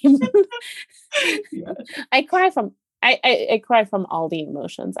time. Yeah. I cry from I cry from all the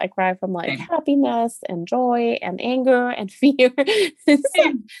emotions. I cry from like Same. happiness and joy and anger and fear.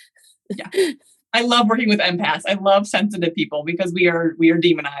 Same. Yeah. I love working with empaths. I love sensitive people because we are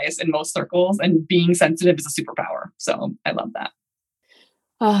demonized in most circles, and being sensitive is a superpower. So I love that.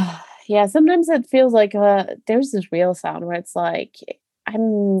 Yeah, sometimes it feels like there's this real sound where it's like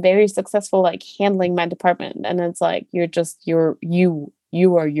I'm very successful like handling my department, and it's like you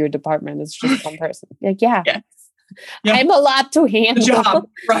are your department. It's just one person. Like, yeah, Yes. Yep. I'm a lot to The handle. job.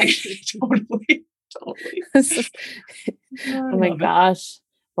 Right. Totally. Totally. Oh my gosh.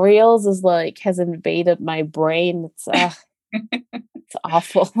 Reels is like has invaded my brain. It's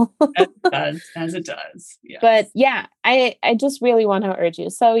awful. As it does. Yeah. But yeah, I just really want to urge you.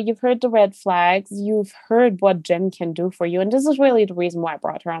 So you've heard the red flags, you've heard what Jen can do for you. And this is really the reason why I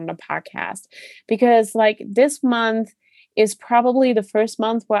brought her on the podcast. Because like this month is probably the first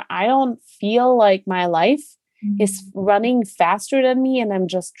month where I don't feel like my life is running faster than me and I'm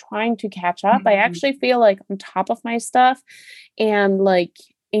just trying to catch up. I actually feel like on top of my stuff and like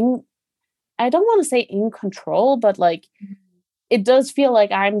I don't want to say in control, but like it does feel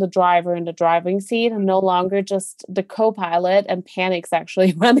like I'm the driver in the driving seat and no longer just the co-pilot, and Panic's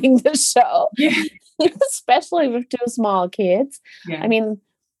actually running the show. Yeah. Especially with two small kids. Yeah. I mean,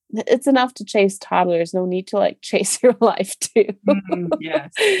 it's enough to chase toddlers. No need to like chase your life too.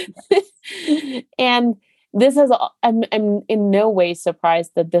 Yes. And this is, I'm in no way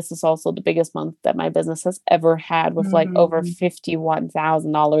surprised that this is also the biggest month that my business has ever had with like over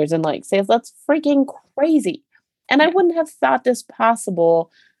 $51,000 in like sales. That's freaking crazy. And I wouldn't have thought this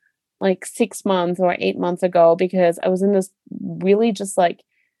possible like 6 months or 8 months ago, because I was in this really just like,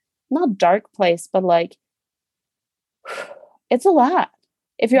 not dark place, but like, it's a lot.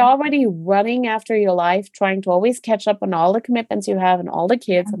 If you're already running after your life, trying to always catch up on all the commitments you have and all the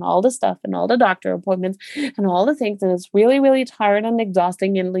kids and all the stuff and all the doctor appointments and all the things, and it's really, really tired and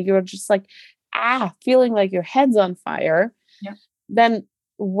exhausting, and you're just like, feeling like your head's on fire, then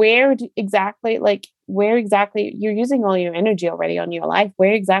where exactly you're using all your energy already on your life?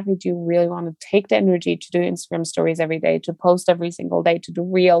 Where exactly do you really want to take the energy to do Instagram stories every day, to post every single day, to do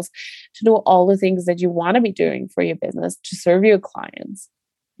reels, to do all the things that you want to be doing for your business, to serve your clients?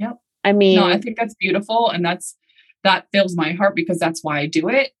 Yep. I mean, no, I think that's beautiful. And that fills my heart, because that's why I do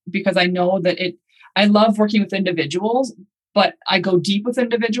it, because I know that I love working with individuals, but I go deep with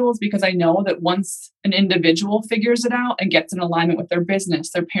individuals because I know that once an individual figures it out and gets in alignment with their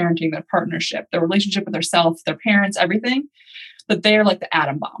business, their parenting, their partnership, their relationship with themselves, their parents, everything, that they're like the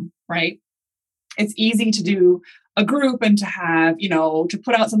atom bomb, right? It's easy to do a group and to have, to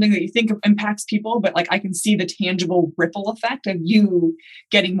put out something that you think impacts people, but like I can see the tangible ripple effect of you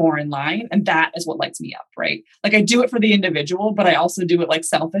getting more in line. And that is what lights me up, right? Like I do it for the individual, but I also do it like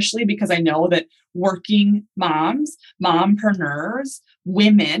selfishly, because I know that working moms, mompreneurs,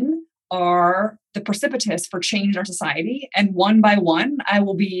 women are the precipitous for change in our society. And one by one, I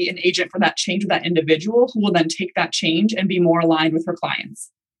will be an agent for that change with that individual, who will then take that change and be more aligned with her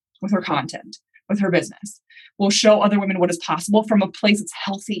clients, with her content, with her business. Will show other women what is possible from a place that's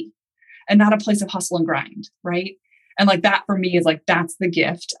healthy and not a place of hustle and grind, right? And like that for me is like, that's the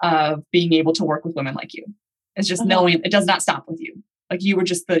gift of being able to work with women like you. It's just knowing it does not stop with you. Like you were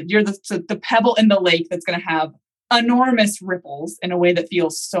just you're the pebble in the lake that's going to have enormous ripples in a way that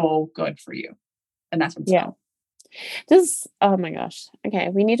feels so good for you. And that's what's about. Oh my gosh. Okay.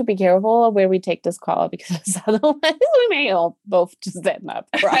 We need to be careful where we take this call, because otherwise we may all both just end up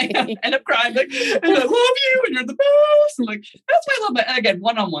crying. End up crying. Like, and I love you and you're the best. And like, that's why I love it. And again,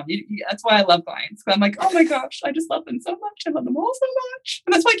 one-on-one. That's why I love clients. I'm like, oh my gosh, I just love them so much. I love them all so much.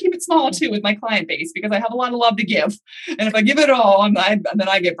 And that's why I keep it small too with my client base, because I have a lot of love to give. And if I give it all, then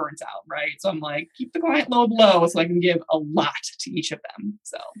I get burnt out, right? So I'm like, keep the client load low so I can give a lot to each of them.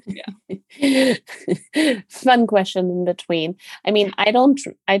 So yeah. Fun question in between. I mean, I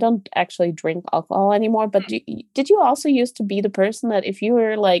don't actually drink alcohol anymore, but did you also used to be the person that if you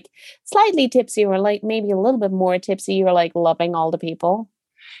were like slightly tipsy or like maybe a little bit more tipsy, you were like loving all the people?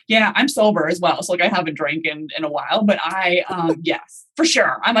 Yeah, I'm sober as well. So like I haven't drank in a while, but I, yes, for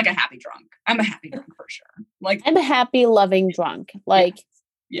sure. I'm like a happy drunk. I'm a happy drunk for sure. Like I'm a happy, loving drunk. Like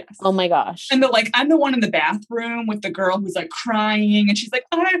Yes. Oh my gosh. And I'm the one in the bathroom with the girl who's like crying and she's like,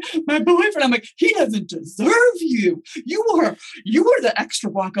 my boyfriend. I'm like, he doesn't deserve you. You were the extra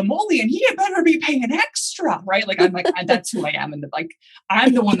guacamole and he had better be paying extra. Right. Like, I'm like, that's who I am. And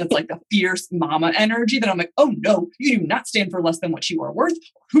I'm the one that's like the fierce mama energy that I'm like, oh no, you do not stand for less than what you are worth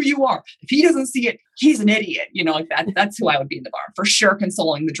or who you are. If he doesn't see it, he's an idiot. Like that's who I would be in the bar for sure.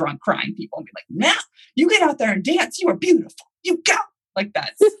 Consoling the drunk crying people and be like, now you get out there and dance. You are beautiful. You go. Like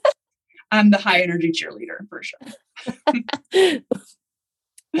that. I'm the high energy cheerleader for sure.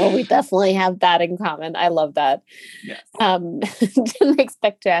 Well, we definitely have that in common. I love that. Yes. Didn't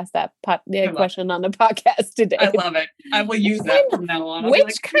expect to ask that question on the podcast today. I love it. I will use that from now on.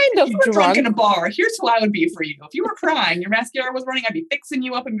 Which kind of drunk in a bar? Here's who I would be for you. If you were crying, your mascara was running, I'd be fixing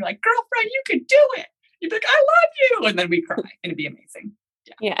you up and be like, girlfriend, you could do it. You'd be like, I love you. And then we'd cry and it'd be amazing.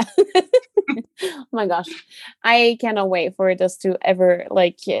 Yeah. Oh my gosh. I cannot wait for this to ever,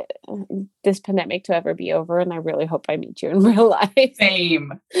 this pandemic to ever be over. And I really hope I meet you in real life.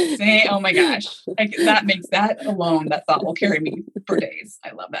 Same. Oh my gosh. That thought will carry me for days.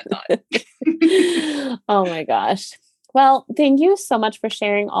 I love that thought. Oh my gosh. Well, thank you so much for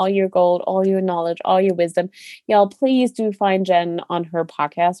sharing all your gold, all your knowledge, all your wisdom. Y'all, please do find Jen on her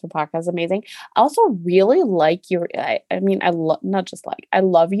podcast. Her podcast is amazing. I also really like I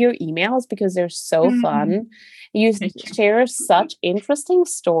love your emails because they're so fun. You share such interesting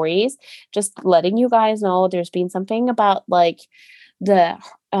stories. Just letting you guys know there's been something about the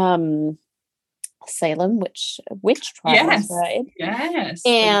Salem witch trials, right? Yes.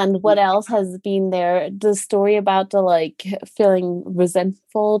 And what else has been there? The story about the feeling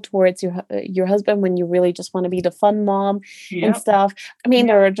resentful towards your husband when you really just want to be the fun mom and stuff. I mean,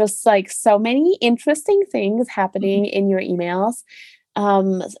 there are just so many interesting things happening in your emails.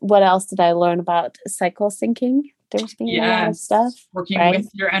 What else did I learn about cycle syncing? There's been a lot of stuff. Working with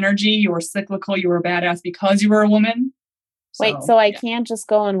your energy, you were cyclical, you were badass because you were a woman. So I can't just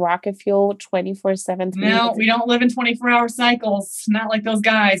go on rocket fuel 24/7. No, we don't live in 24-hour cycles. Not like those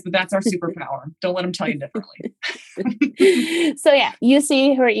guys, but that's our superpower. Don't let them tell you differently. So you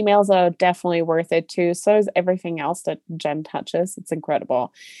see her emails are definitely worth it too. So is everything else that Jen touches. It's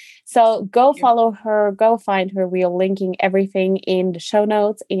incredible. So go follow her, go find her. We are linking everything in the show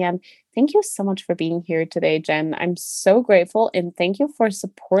notes. And thank you so much for being here today, Jen. I'm so grateful. And thank you for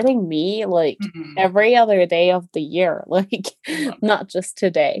supporting me every other day of the year, not just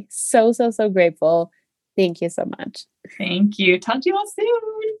today. So, so, so grateful. Thank you so much. Thank you. Talk to you all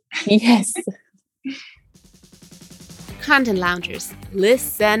soon. Yes. Content Loungers,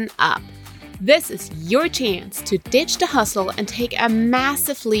 listen up. This is your chance to ditch the hustle and take a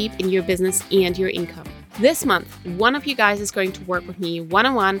massive leap in your business and your income. This month, one of you guys is going to work with me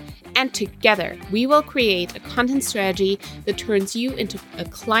one-on-one, and together we will create a content strategy that turns you into a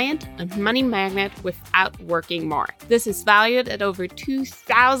client and money magnet without working more. This is valued at over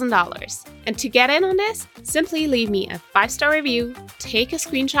 $2,000. And to get in on this, simply leave me a 5-star review, take a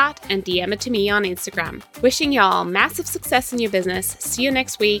screenshot, and DM it to me on Instagram. Wishing y'all massive success in your business. See you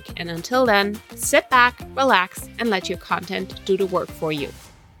next week, and until then, sit back, relax, and let your content do the work for you.